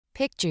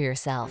Picture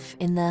yourself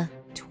in the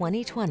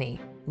 2020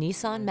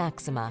 Nissan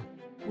Maxima.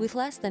 With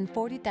less than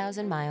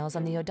 40,000 miles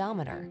on the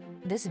odometer,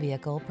 this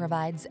vehicle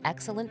provides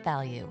excellent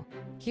value.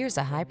 Here's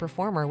a high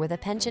performer with a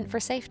penchant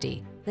for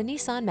safety, the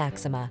Nissan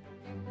Maxima.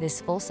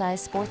 This full-size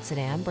sports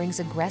sedan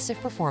brings aggressive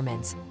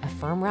performance, a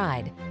firm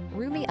ride,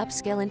 roomy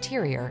upscale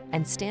interior,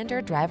 and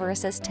standard driver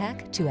assist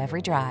tech to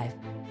every drive.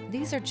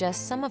 These are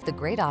just some of the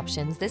great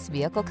options this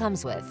vehicle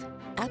comes with: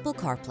 Apple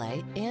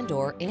CarPlay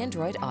and/or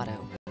Android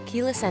Auto,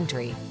 keyless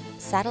entry,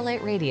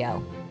 satellite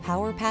radio,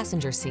 power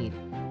passenger seat,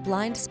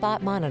 blind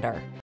spot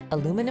monitor,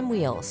 aluminum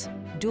wheels,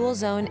 dual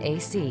zone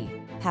AC,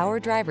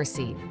 power driver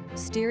seat,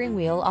 steering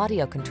wheel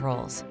audio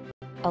controls,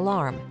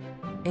 alarm.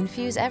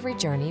 Infuse every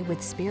journey with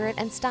spirit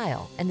and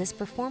style in this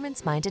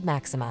performance-minded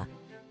Maxima.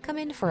 Come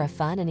in for a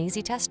fun and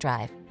easy test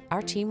drive.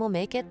 Our team will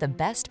make it the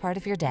best part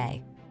of your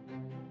day.